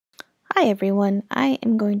Hi everyone, I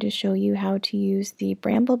am going to show you how to use the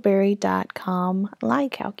Brambleberry.com Lye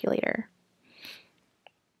Calculator.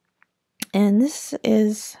 And this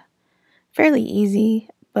is fairly easy,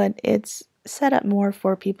 but it's set up more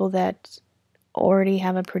for people that already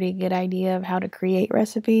have a pretty good idea of how to create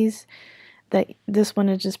recipes. This one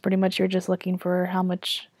is just pretty much you're just looking for how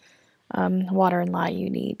much water and lye you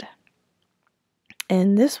need.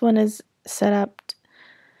 And this one is set up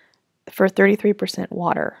for 33%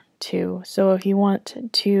 water too. So if you want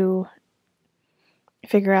to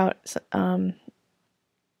figure out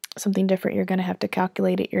something different, you're going to have to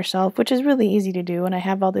calculate it yourself, which is really easy to do. And I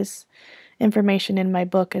have all this information in my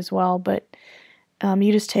book as well. But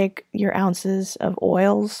you just take your ounces of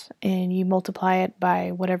oils and you multiply it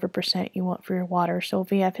by whatever percent you want for your water. So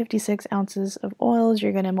if you have 56 ounces of oils,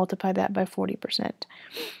 you're going to multiply that by 40%.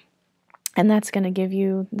 And that's going to give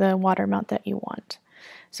you the water amount that you want.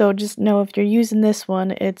 So just know if you're using this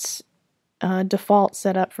one, it's default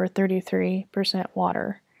set up for 33%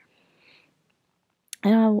 water.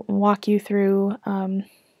 And I'll walk you through one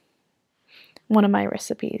of my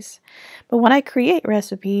recipes. But when I create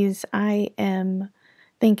recipes, I am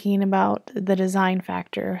thinking about the design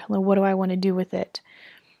factor. Like, what do I want to do with it?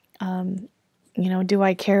 Do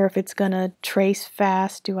I care if it's going to trace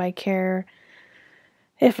fast? Do I care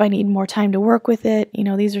if I need more time to work with it?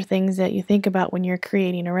 These are things that you think about when you're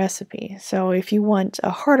creating a recipe. So if you want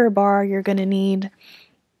a harder bar, you're going to need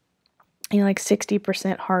like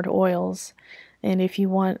 60% hard oils. And if you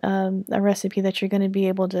want a recipe that you're going to be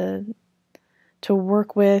able to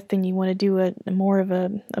work with, and you want to do more of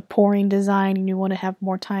a pouring design, and you want to have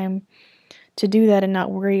more time to do that and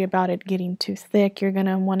not worry about it getting too thick, you're going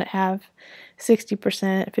to want to have 60%,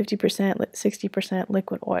 50%, 60%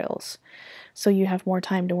 liquid oils, so you have more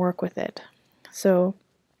time to work with it. So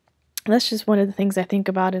that's just one of the things I think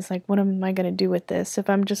about, is like, what am I going to do with this? If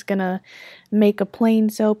I'm just going to make a plain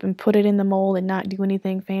soap and put it in the mold and not do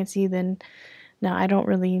anything fancy, then no, I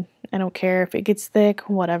don't care if it gets thick,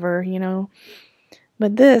 whatever,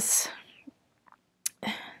 But this,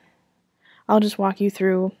 I'll just walk you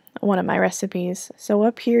through one of my recipes. So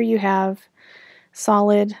up here you have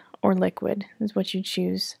solid or liquid is what you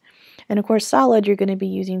choose. And of course, solid, you're going to be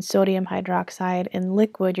using sodium hydroxide, and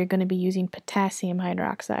liquid, you're going to be using potassium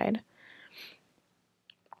hydroxide.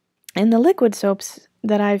 In the liquid soaps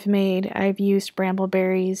that I've made, I've used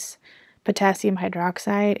Brambleberry's potassium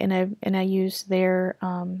hydroxide, and I use their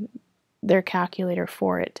calculator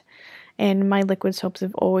for it. And my liquid soaps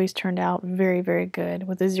have always turned out very, very good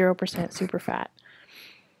with a 0% superfat.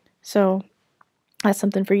 So that's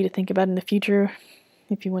something for you to think about in the future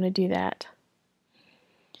if you want to do that.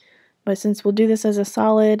 But since we'll do this as a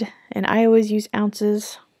solid, and I always use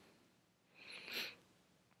ounces,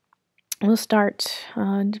 we'll start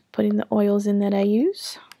putting the oils in that I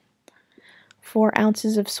use. 4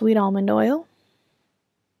 ounces of sweet almond oil.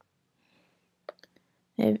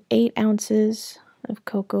 I have 8 ounces of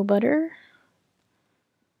cocoa butter.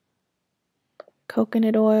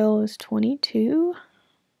 Coconut oil is 22.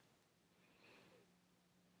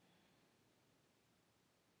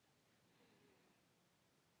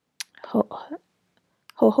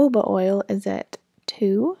 Jojoba oil is at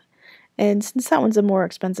 2. And since that one's a more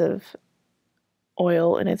expensive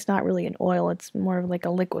oil, and it's not really an oil, it's more of like a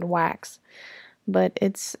liquid wax, but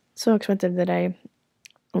it's so expensive that a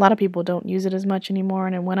lot of people don't use it as much anymore,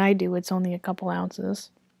 and when I do, it's only a couple ounces.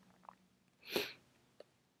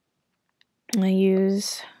 I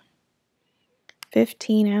use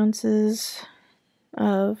 15 ounces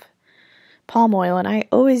of palm oil, and I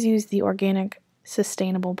always use the organic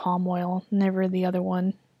sustainable palm oil, never the other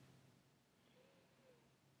one.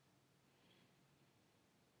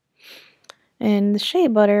 And the shea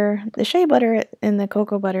butter and the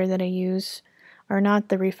cocoa butter that I use are not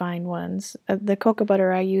the refined ones. The cocoa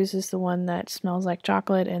butter I use is the one that smells like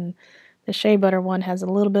chocolate, and the shea butter one has a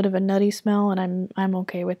little bit of a nutty smell, and I'm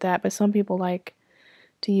okay with that. But some people like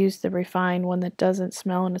to use the refined one that doesn't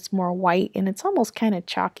smell, and it's more white, and it's almost kind of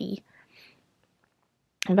chalky.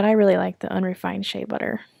 But I really like the unrefined shea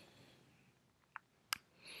butter.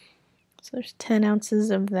 So there's 10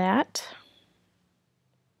 ounces of that.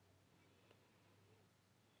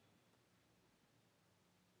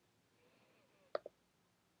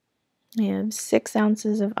 I have 6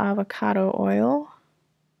 ounces of avocado oil.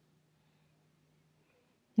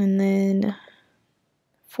 And then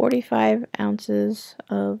 45 ounces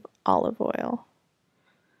of olive oil.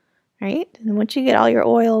 Right? And once you get all your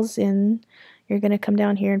oils in, you're going to come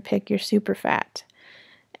down here and pick your super fat.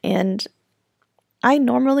 And I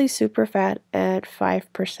normally super fat at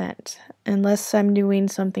 5%, unless I'm doing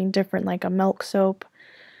something different like a milk soap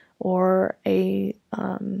or a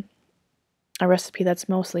a recipe that's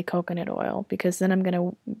mostly coconut oil, because then I'm going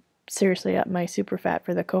to seriously up my super fat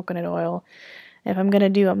for the coconut oil. If I'm going to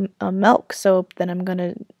do a milk soap, then I'm going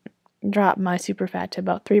to drop my super fat to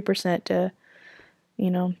about 3% to, you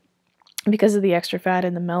know, because of the extra fat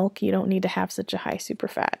in the milk, you don't need to have such a high super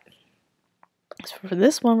fat. So for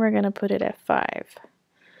this one, we're going to put it at 5.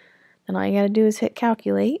 And all you got to do is hit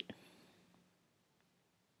calculate.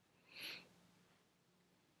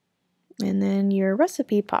 And then your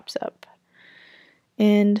recipe pops up.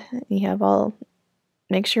 And you have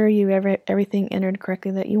make sure you have everything entered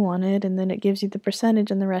correctly that you wanted, and then it gives you the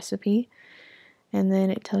percentage in the recipe. And then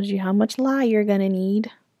it tells you how much lye you're going to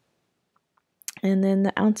need. And then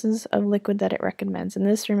the ounces of liquid that it recommends. And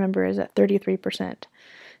this, remember, is at 33%.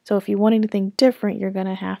 So if you want anything different, you're going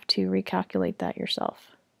to have to recalculate that yourself.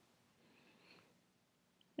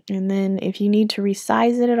 And then if you need to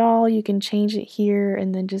resize it at all, you can change it here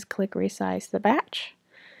and then just click resize the batch.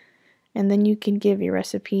 And then you can give your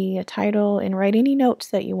recipe a title and write any notes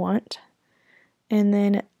that you want. And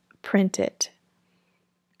then print it.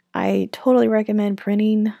 I totally recommend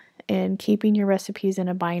printing and keeping your recipes in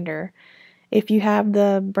a binder. If you have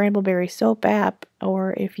the Brambleberry soap app,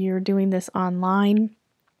 or if you're doing this online,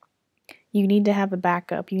 you need to have a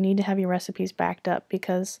backup. You need to have your recipes backed up,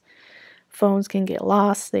 because phones can get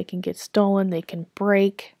lost, they can get stolen, they can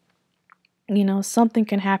break. You know, something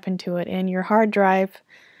can happen to it, and your hard drive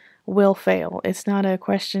will fail. It's not a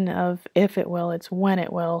question of if it will, it's when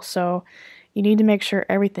it will. So you need to make sure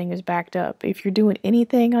everything is backed up. If you're doing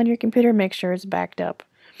anything on your computer, make sure it's backed up.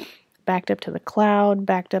 Backed up to the cloud,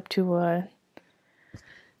 backed up to a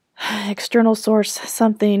external source,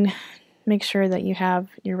 something. Make sure that you have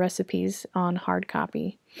your recipes on hard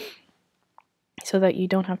copy so that you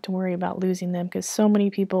don't have to worry about losing them, because so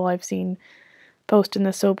many people I've seen post in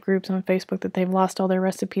the soap groups on Facebook that they've lost all their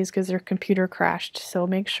recipes because their computer crashed. So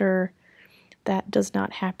make sure that does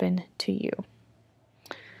not happen to you.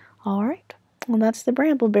 Alright, well, that's the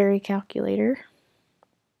Brambleberry calculator.